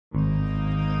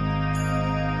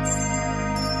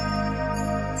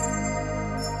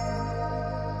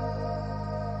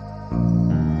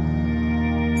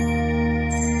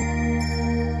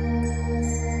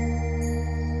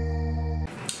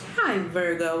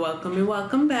Virgo, welcome and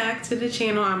welcome back to the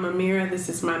channel. I'm Amira. This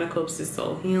is Monachopsis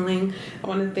Soul Healing. I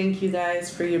want to thank you guys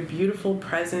for your beautiful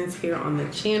presence here on the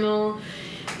channel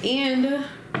and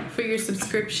for your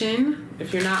subscription.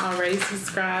 If you're not already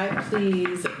subscribed,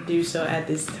 please do so at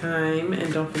this time,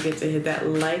 and don't forget to hit that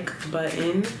like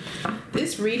button.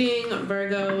 This reading,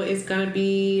 Virgo, is going to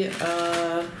be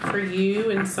for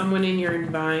you and someone in your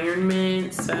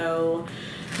environment. So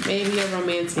maybe a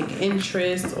romantic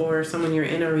interest or someone you're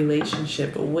in a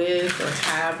relationship with or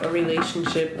have a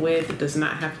relationship with. It does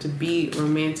not have to be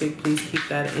romantic. Please keep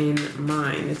that in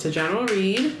mind. It's a general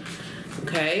read.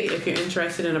 Okay, if you're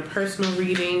interested in a personal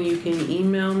reading, you can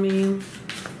email me.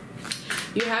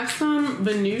 You have some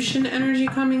Venusian energy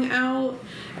coming out,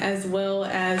 as well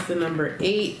as the number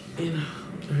 8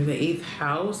 or the 8th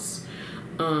house,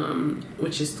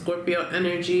 which is Scorpio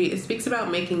energy. It speaks about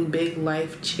making big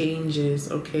life changes,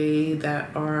 okay,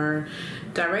 that are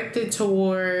directed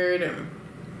toward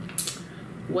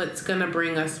what's gonna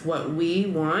bring us what we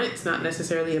want. It's not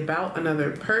necessarily about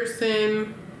another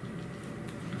person,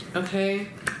 okay,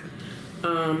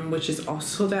 which is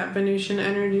also that Venusian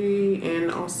energy, and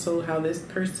also how this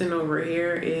person over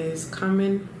here is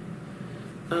coming.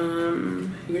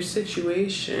 Your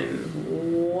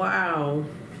situation. Wow.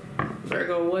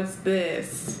 Virgo, what's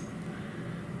this?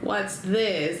 What's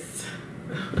this?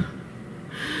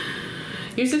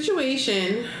 Your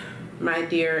situation, my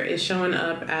dear, is showing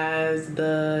up as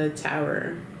the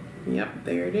Tower. Yep,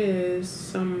 there it is.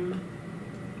 Some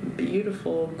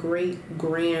beautiful, great,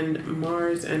 grand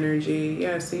Mars energy.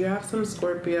 Yeah, so you have some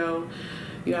Scorpio,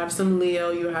 you have some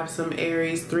Leo, you have some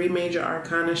Aries. 3 major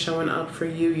arcana showing up for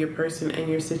you, your person, and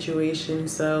your situation.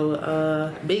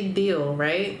 So big deal,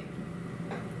 right?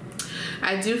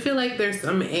 I do feel like there's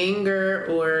some anger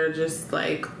or just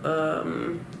like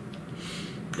and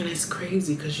it's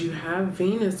crazy because you have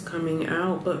Venus coming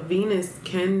out, but Venus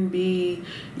can be,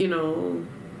 you know,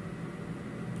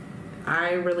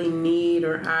 I really need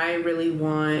or I really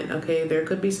want. Okay, there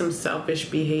could be some selfish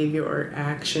behavior or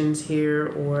actions here,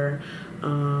 or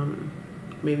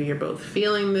maybe you're both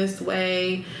feeling this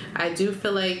way. I do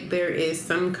feel like there is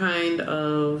some kind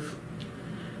of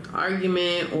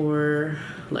argument or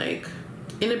like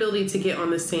inability to get on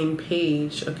the same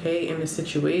page, okay, in the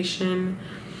situation.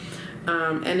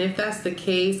 And if that's the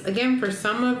case, again, for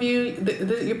some of you,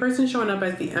 your person showing up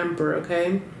as the Emperor,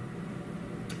 okay?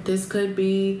 This could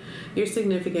be your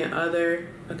significant other,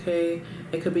 okay?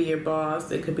 It could be your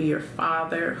boss. It could be your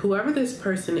father. Whoever this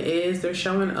person is, they're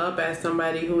showing up as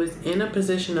somebody who is in a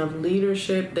position of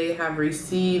leadership. They have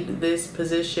received this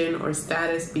position or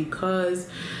status because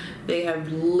they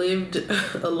have lived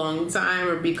a long time,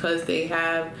 or because they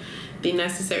have the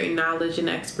necessary knowledge and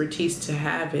expertise to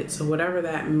have it. So whatever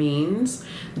that means,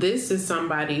 this is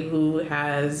somebody who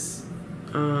has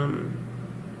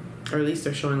or at least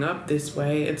they're showing up this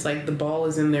way. It's like the ball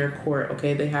is in their court,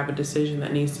 okay? They have a decision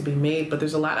that needs to be made, but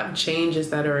there's a lot of changes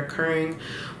that are occurring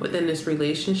within this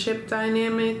relationship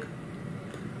dynamic,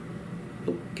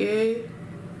 okay?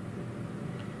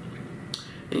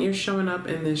 And you're showing up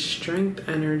in this strength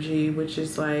energy, which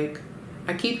is like,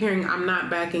 I keep hearing I'm not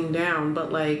backing down,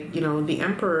 but like, you know, the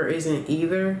Emperor isn't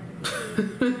either.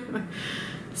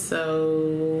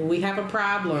 So we have a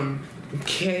problem,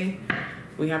 okay?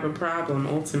 We have a problem,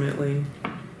 ultimately.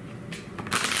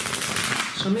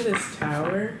 Show me this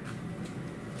Tower.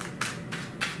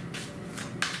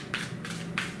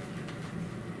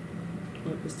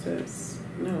 What is this?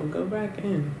 No, go back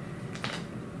in.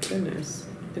 Goodness.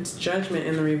 It's Judgment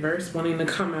in the reverse wanting to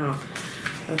come out.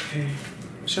 Okay.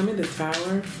 Show me the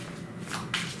Tower.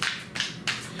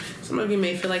 Some of you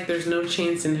may feel like there's no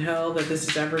chance in hell that this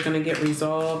is ever going to get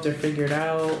resolved or figured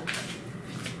out.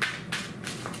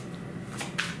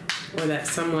 Or that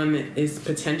someone is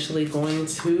potentially going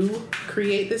to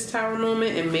create this Tower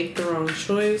moment and make the wrong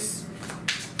choice.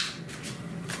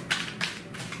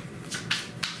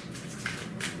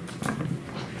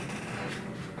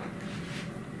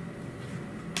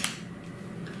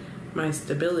 My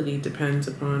stability depends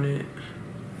upon it.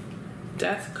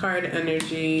 Death card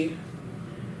energy.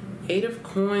 8 of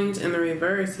Coins in the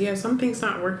reverse. Yeah, something's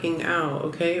not working out,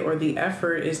 okay? Or the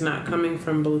effort is not coming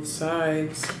from both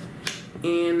sides.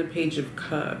 And the Page of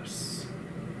Cups.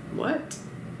 What?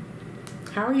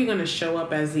 How are you going to show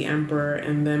up as the Emperor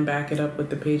and then back it up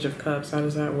with the Page of Cups? How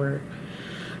does that work?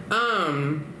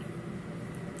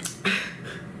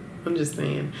 I'm just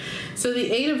saying. So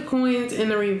the 8 of Coins in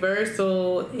the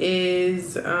reversal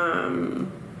is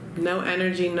No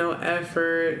energy, no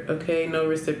effort, okay, no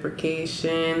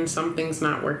reciprocation. Something's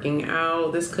not working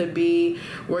out. This could be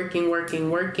working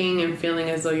and feeling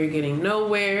as though you're getting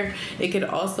nowhere. It could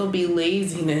also be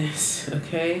laziness,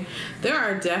 okay? There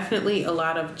are definitely a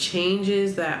lot of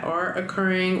changes that are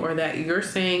occurring or that you're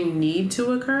saying need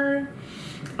to occur.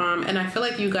 And I feel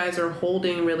like you guys are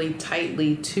holding really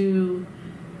tightly to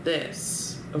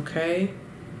this, okay?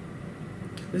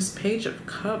 This Page of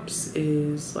Cups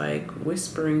is like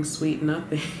whispering sweet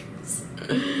nothings.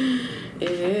 It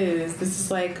is. This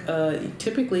is like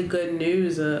typically good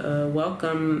news, a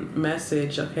welcome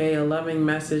message, okay? A loving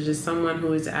message is someone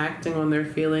who is acting on their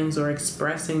feelings or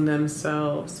expressing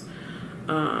themselves.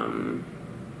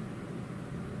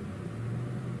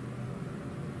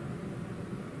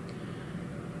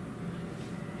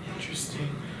 Interesting.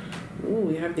 Ooh,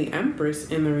 we have the Empress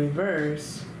in the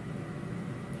reverse.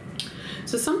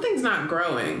 So something's not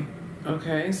growing,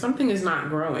 okay? Something is not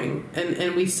growing.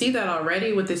 And we see that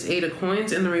already with this Eight of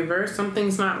Coins in the reverse.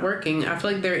 Something's not working. I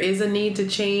feel like there is a need to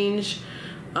change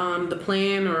the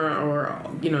plan or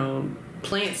you know,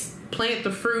 plant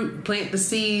the fruit, plant the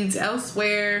seeds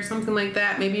elsewhere, something like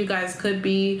that. Maybe you guys could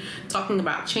be talking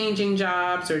about changing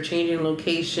jobs or changing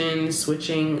locations,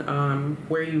 switching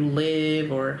where you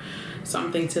live or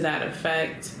something to that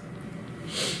effect.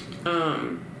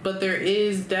 But there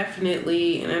is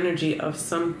definitely an energy of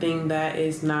something that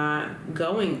is not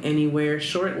going anywhere.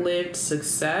 Short-lived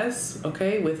success,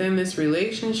 okay, within this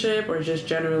relationship or just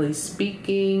generally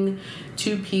speaking.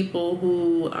 Two people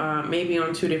who may be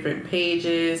on two different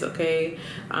pages, okay.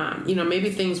 You know,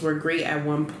 maybe things were great at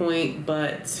one point,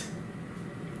 but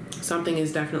something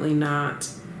is definitely not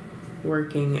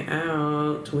working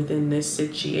out within this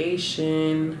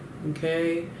situation,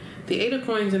 okay. The Eight of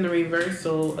Coins in the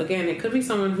reversal, again, it could be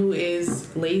someone who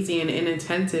is lazy and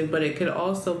inattentive, but it could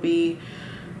also be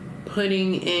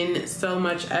putting in so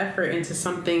much effort into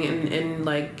something and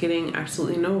like getting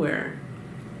absolutely nowhere.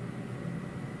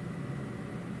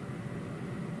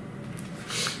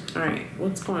 All right,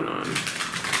 what's going on?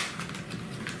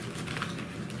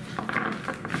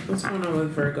 What's going on with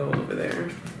Virgo over there?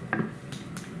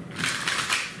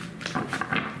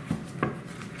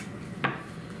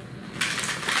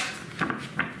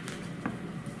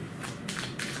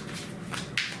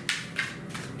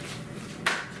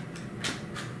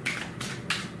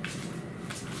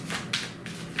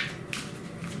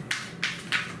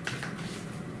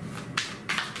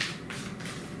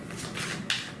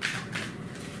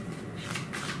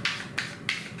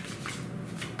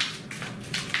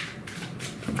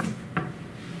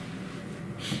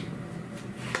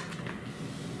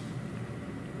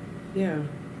 Yeah.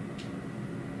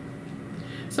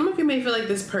 Some of you may feel like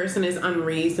this person is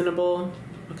unreasonable,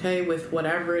 okay, with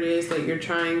whatever it is that you're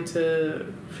trying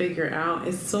to figure out.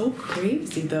 It's so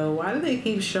crazy, though. Why do they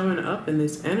keep showing up in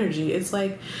this energy? It's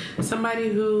like somebody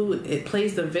who it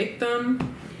plays the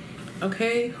victim,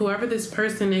 okay, whoever this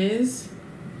person is.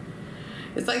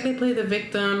 It's like they play the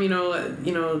victim, you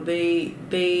know,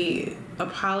 they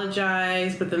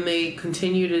apologize, but then they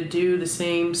continue to do the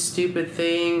same stupid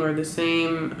thing or the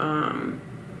same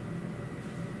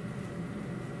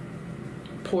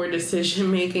poor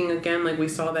decision making again, like we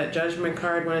saw that Judgment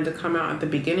card wanted to come out at the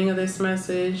beginning of this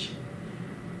message.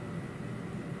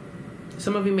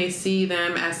 Some of you may see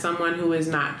them as someone who is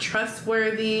not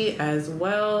trustworthy as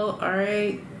well, all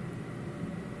right?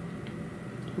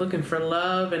 Looking for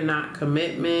love and not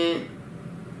commitment.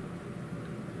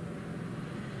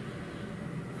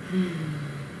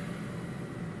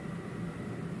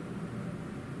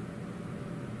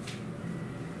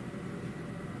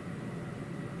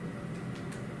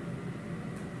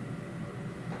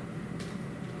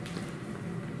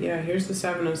 Yeah, here's the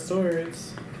Seven of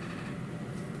Swords.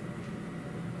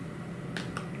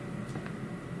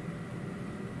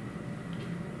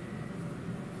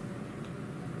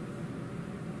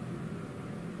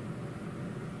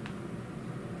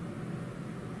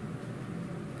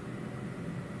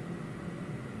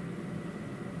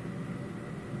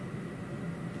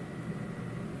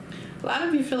 A lot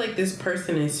of you feel like this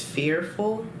person is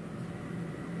fearful.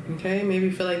 Okay, maybe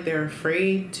feel like they're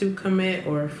afraid to commit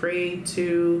or afraid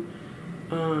to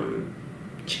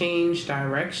change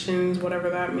directions, whatever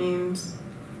that means.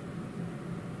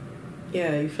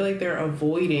 Yeah, you feel like they're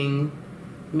avoiding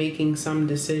making some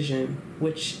decision,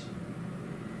 which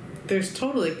there's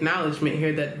total acknowledgement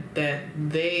here that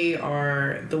they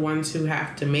are the ones who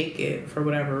have to make it for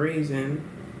whatever reason.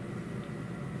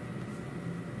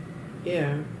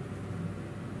 Yeah.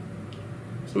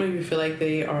 Some of you feel like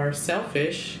they are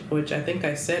selfish, which I think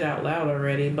I said out loud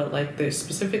already, but like they're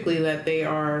specifically that they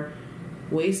are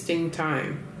wasting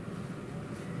time.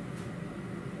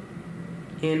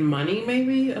 and money,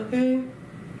 maybe. Okay.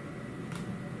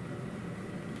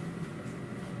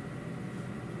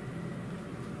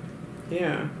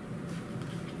 Yeah.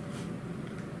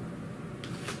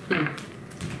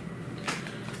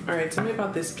 All right, tell me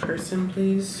about this person,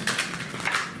 please.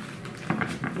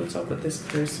 What's up with this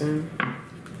person?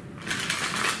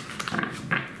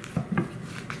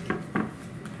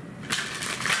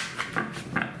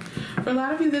 For a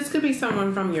lot of you, this could be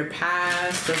someone from your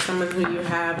past or someone who you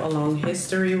have a long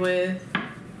history with.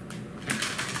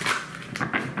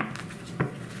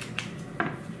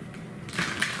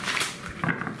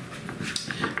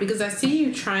 Because I see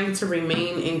you trying to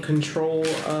remain in control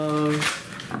of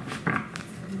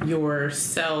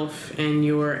yourself and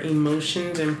your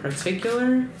emotions in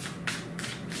particular.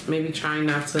 Maybe trying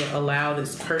not to allow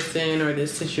this person or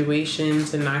this situation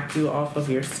to knock you off of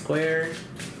your square.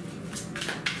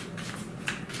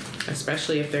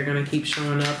 Especially if they're going to keep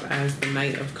showing up as the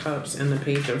Knight of Cups and the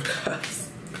Page of Cups.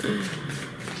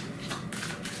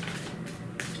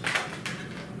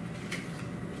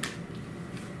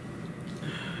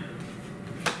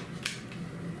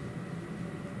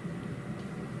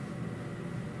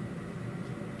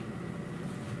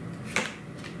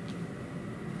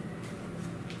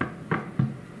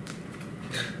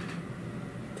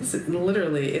 This is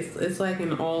literally, it's like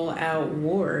an all-out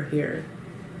war here.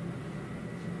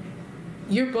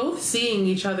 You're both seeing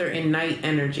each other in night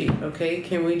energy, okay?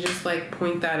 Can we just like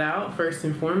point that out first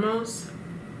and foremost?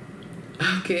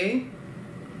 Okay.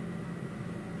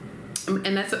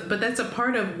 And that's a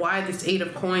part of why this Eight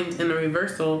of Coins in the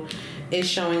reversal is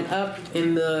showing up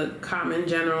in the common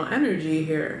general energy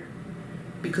here.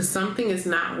 Because something is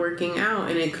not working out,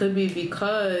 and it could be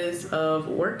because of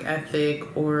work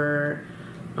ethic or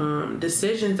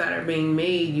decisions that are being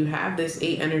made. You have this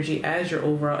 8 energy as your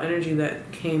overall energy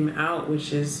that came out,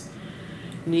 which is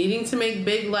needing to make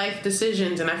big life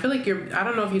decisions. And I feel like I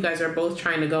don't know if you guys are both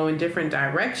trying to go in different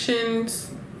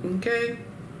directions, okay?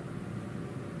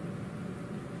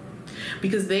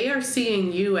 Because they are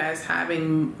seeing you as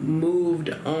having moved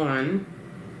on,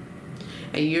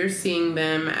 and you're seeing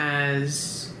them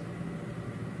as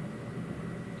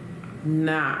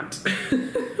not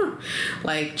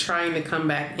like trying to come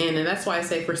back in. And that's why I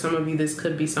say for some of you, this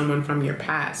could be someone from your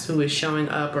past who is showing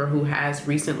up, or who has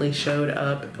recently showed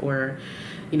up, or,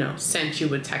 you know, sent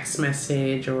you a text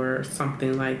message or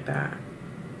something like that.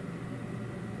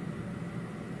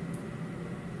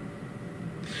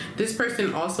 This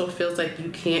person also feels like you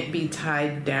can't be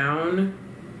tied down.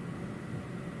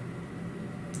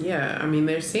 Yeah, I mean,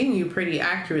 they're seeing you pretty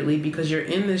accurately because you're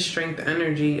in this strength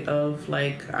energy of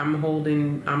like, I'm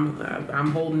holding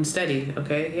steady,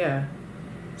 okay? Yeah.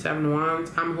 7 of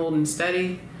Wands, I'm holding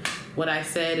steady. What I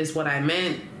said is what I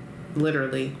meant.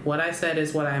 Literally, what I said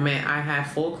is what I meant. I have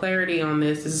full clarity on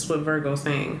this. This is what Virgo's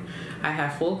saying. I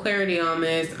have full clarity on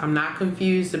this. I'm not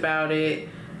confused about it.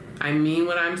 I mean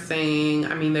what I'm saying.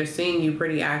 I mean, they're seeing you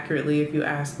pretty accurately if you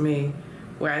ask me.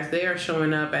 Whereas they are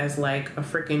showing up as like a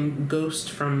freaking ghost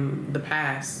from the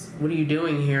past. What are you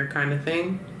doing here, kind of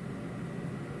thing?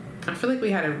 I feel like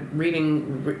we had a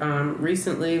reading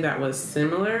recently that was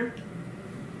similar.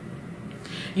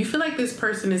 You feel like this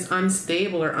person is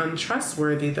unstable or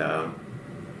untrustworthy, though.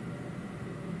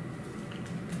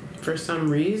 For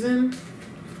some reason.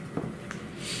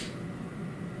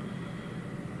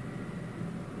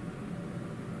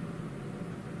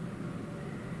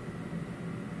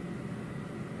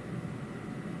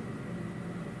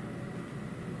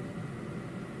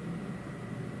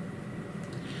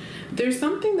 There's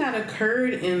something that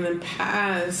occurred in the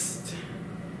past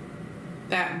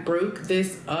that broke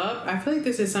this up. I feel like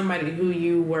this is somebody who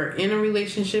you were in a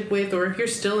relationship with, or if you're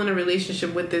still in a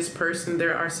relationship with this person,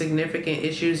 there are significant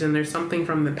issues and there's something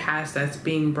from the past that's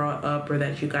being brought up or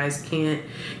that you guys can't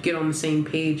get on the same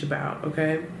page about,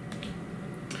 okay?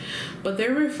 But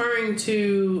they're referring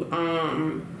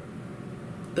to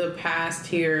the past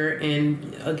here,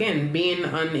 and again, being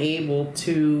unable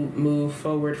to move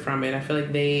forward from it. I feel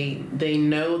like they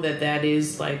know that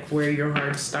is like where your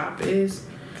hard stop is.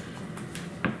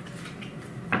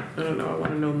 I don't know, I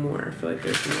want to know more. I feel like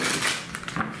there's more.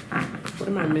 What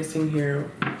am I missing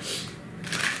here?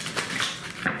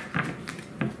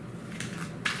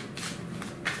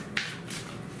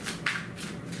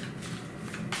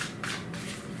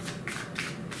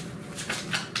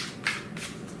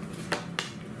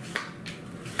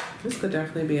 This could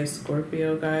definitely be a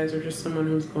Scorpio, guys, or just someone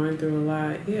who's going through a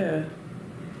lot. Yeah.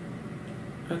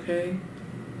 Okay.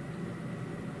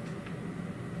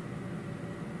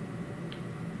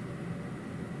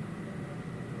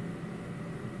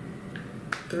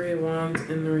 Three of Wands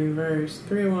in the reverse.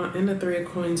 And the Three of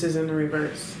Coins is in the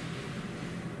reverse.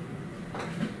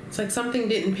 like something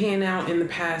didn't pan out in the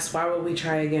past. Why would we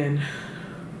try again?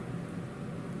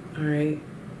 All right.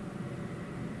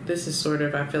 This is sort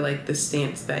of, I feel like, the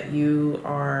stance that you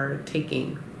are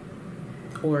taking.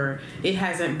 Or it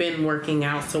hasn't been working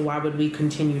out, so why would we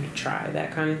continue to try?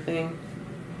 That kind of thing.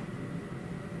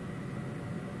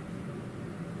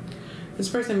 This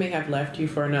person may have left you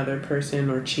for another person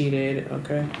or cheated,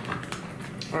 okay?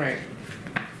 All right.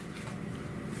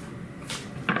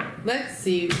 Let's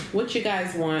see what you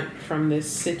guys want from this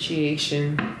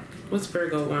situation. What's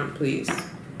Virgo want, please,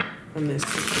 from this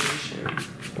situation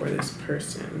or this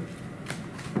person?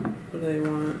 What do they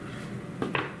want?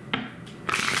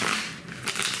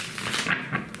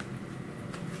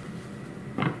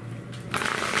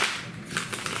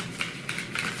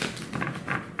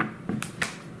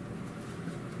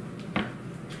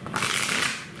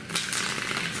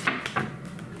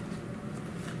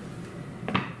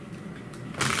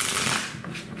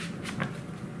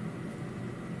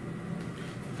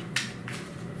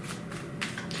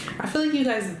 I feel like you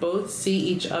guys both see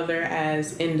each other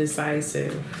as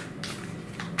indecisive.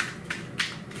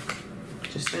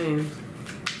 Just saying.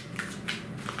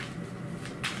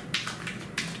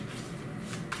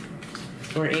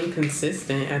 Or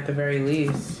inconsistent at the very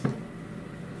least.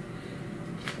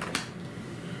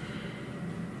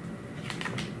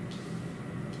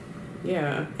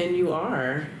 Yeah, and you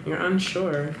are. You're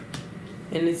unsure.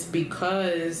 And it's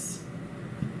because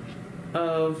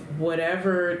of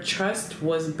whatever trust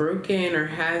was broken or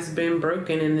has been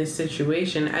broken in this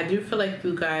situation. I do feel like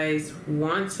you guys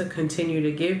want to continue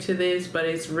to give to this, but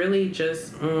it's really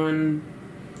just on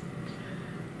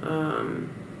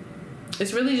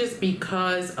it's really just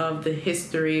because of the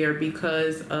history or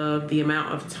because of the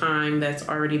amount of time that's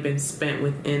already been spent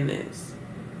within this.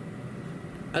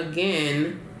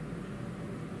 Again,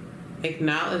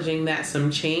 acknowledging that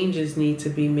some changes need to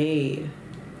be made.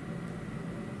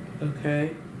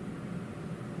 Okay.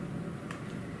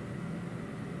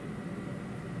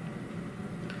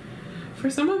 For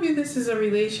some of you, this is a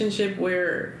relationship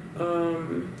where,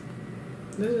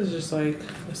 this is just like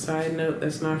a side note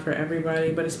that's not for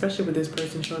everybody, but especially with this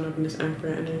person showing up in this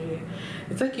Emperor energy.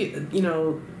 It's like, you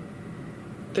know,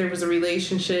 there was a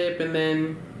relationship and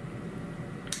then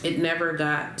it never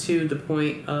got to the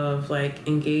point of like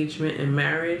engagement and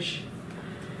marriage.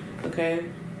 Okay.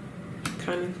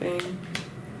 Kind of thing.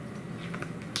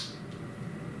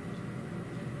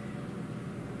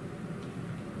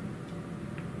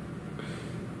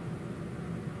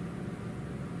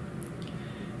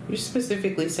 You're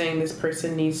specifically saying this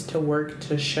person needs to work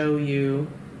to show you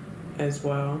as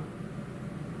well.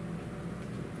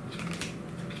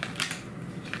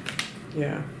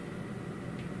 Yeah.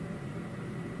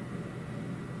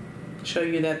 Show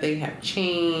you that they have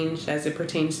changed as it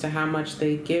pertains to how much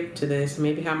they give to this,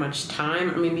 maybe how much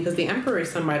time. I mean, because the Emperor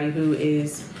is somebody who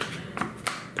is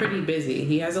pretty busy.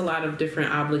 He has a lot of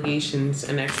different obligations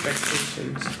and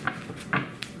expectations.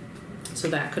 So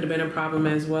that could have been a problem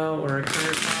as well, or a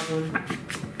current problem.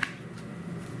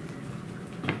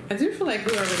 I do feel like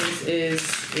whoever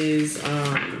this is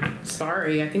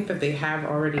sorry. I think that they have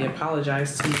already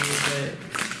apologized to you,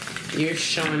 but you're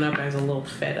showing up as a little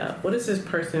fed up. What does this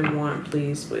person want,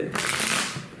 please, with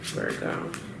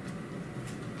Virgo?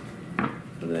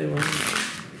 What do they want?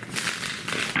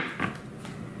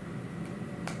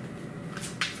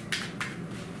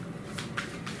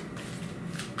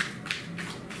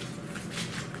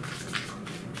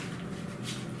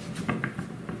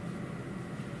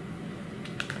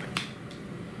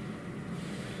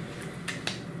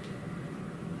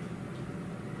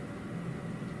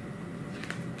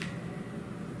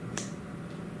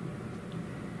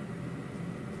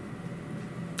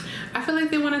 I feel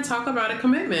like they want to talk about a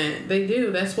commitment. They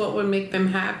do. That's what would make them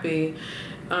happy.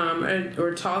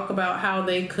 Or talk about how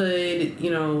they could, you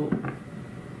know,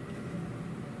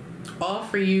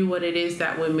 offer you what it is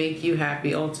that would make you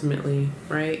happy ultimately,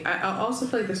 right? I also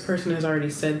feel like this person has already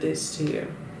said this to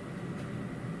you.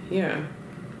 Yeah.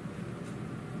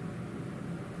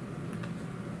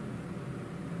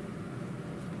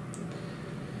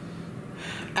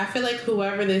 I feel like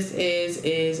whoever this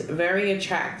is very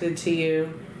attracted to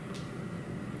you.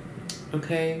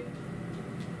 Okay.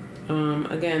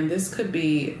 Again, this could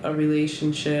be a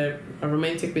relationship, a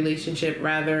romantic relationship,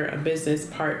 rather, a business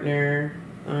partner.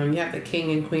 You have the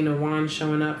King and Queen of Wands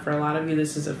showing up. For a lot of you,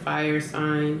 this is a fire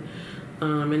sign,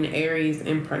 and Aries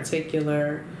in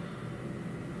particular.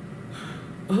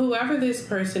 Whoever this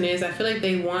person is, I feel like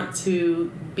they want to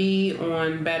be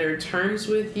on better terms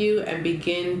with you and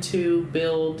begin to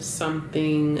build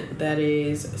something that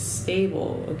is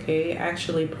stable, okay?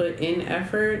 Actually put in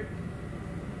effort.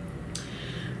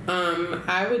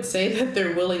 I would say that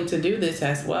they're willing to do this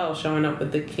as well, showing up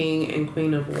with the King and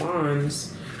Queen of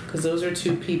Wands, because those are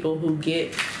two people who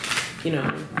get, you know,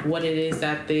 what it is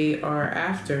that they are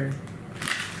after.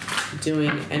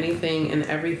 Doing anything and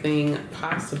everything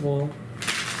possible,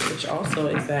 which also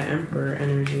is that Emperor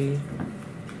energy.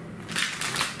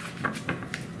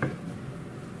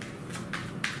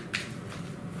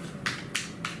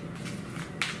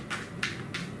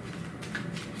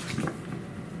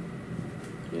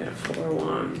 Yeah, 4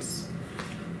 Wands.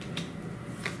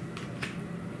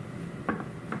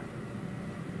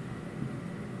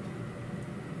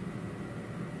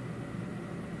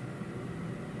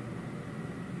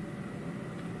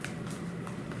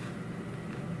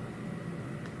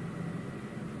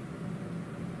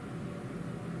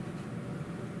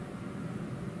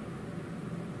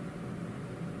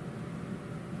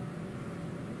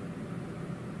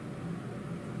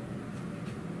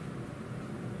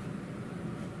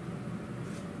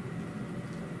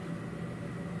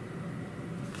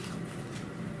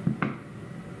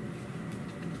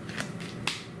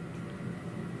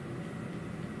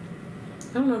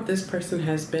 I don't know if this person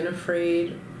has been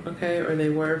afraid, okay, or they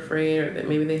were afraid, or that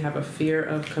maybe they have a fear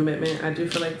of commitment. I do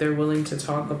feel like they're willing to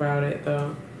talk about it,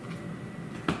 though.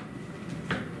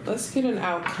 Let's get an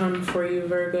outcome for you,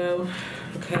 Virgo.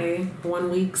 Okay, 1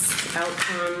 week's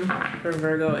outcome for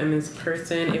Virgo and this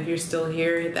person. If you're still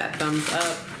here, hit that thumbs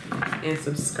up and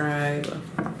subscribe,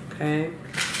 okay?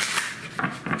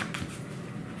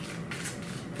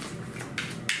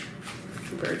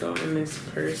 Virgo and this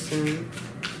person.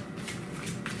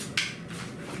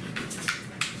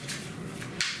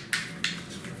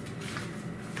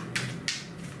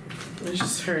 I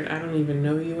just heard, I don't even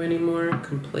know you anymore.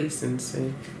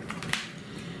 Complacency.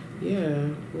 Yeah,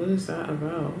 what is that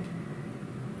about?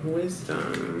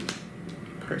 Wisdom.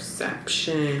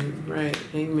 Perception. Right,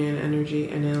 Hangman energy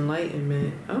and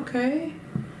enlightenment. Okay,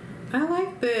 I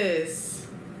like this.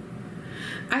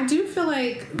 I do feel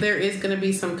like there is going to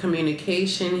be some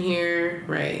communication here,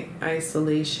 right?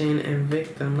 Isolation and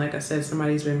victim. Like I said,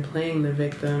 somebody's been playing the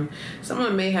victim.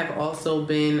 Someone may have also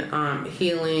been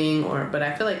healing, but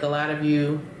I feel like a lot of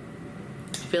you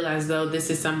feel as though this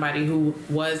is somebody who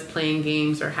was playing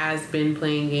games or has been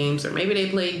playing games, or maybe they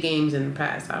played games in the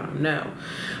past. I don't know.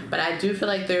 But I do feel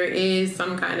like there is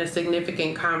some kind of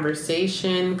significant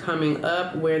conversation coming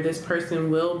up where this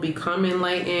person will become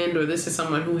enlightened, or this is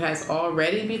someone who has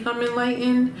already become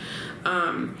enlightened.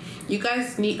 You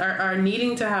guys are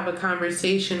needing to have a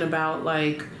conversation about,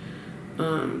 like,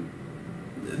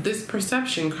 this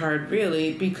perception card,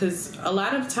 really, because a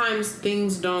lot of times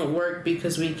things don't work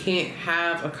because we can't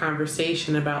have a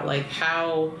conversation about, like,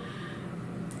 how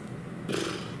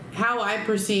I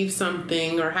perceive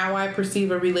something, or how I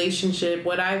perceive a relationship,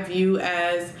 what I view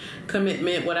as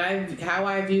commitment, how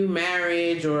I view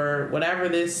marriage, or whatever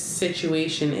this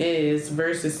situation is,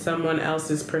 versus someone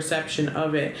else's perception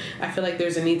of it. I feel like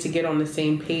there's a need to get on the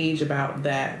same page about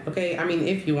that. Okay, I mean,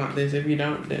 if you want this. If you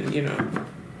don't, then, you know,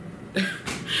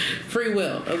 free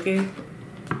will. Okay,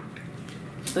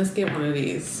 let's get one of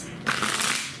these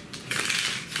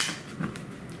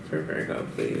for Virgo,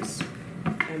 please,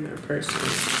 and their person.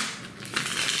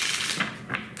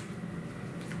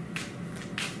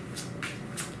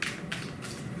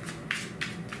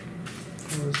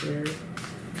 That was weird.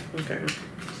 Okay.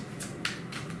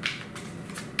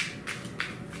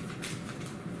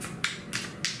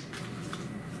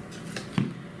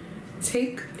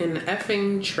 Take an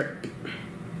effing trip.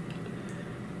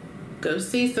 Go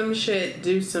see some shit,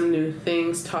 do some new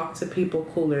things, talk to people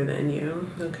cooler than you.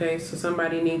 Okay, so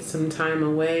somebody needs some time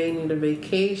away, need a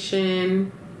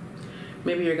vacation.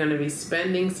 Maybe you're going to be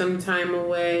spending some time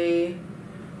away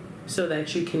so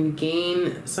that you can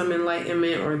gain some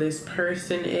enlightenment, or this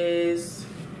person is.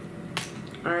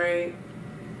 All right.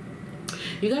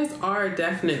 You guys are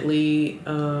definitely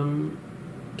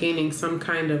gaining some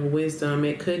kind of wisdom.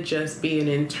 It could just be an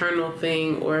internal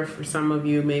thing, or for some of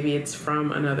you, maybe it's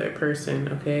from another person,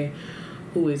 okay,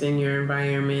 who is in your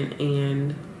environment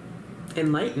and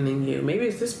enlightening you. Maybe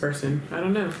it's this person. I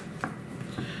don't know.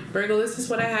 Virgo, this is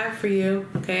what I have for you.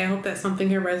 Okay, I hope that something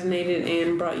here resonated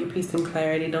and brought you peace and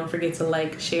clarity. Don't forget to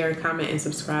like, share, comment, and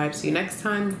subscribe. See you next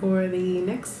time for the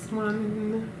next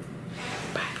one.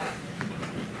 Bye.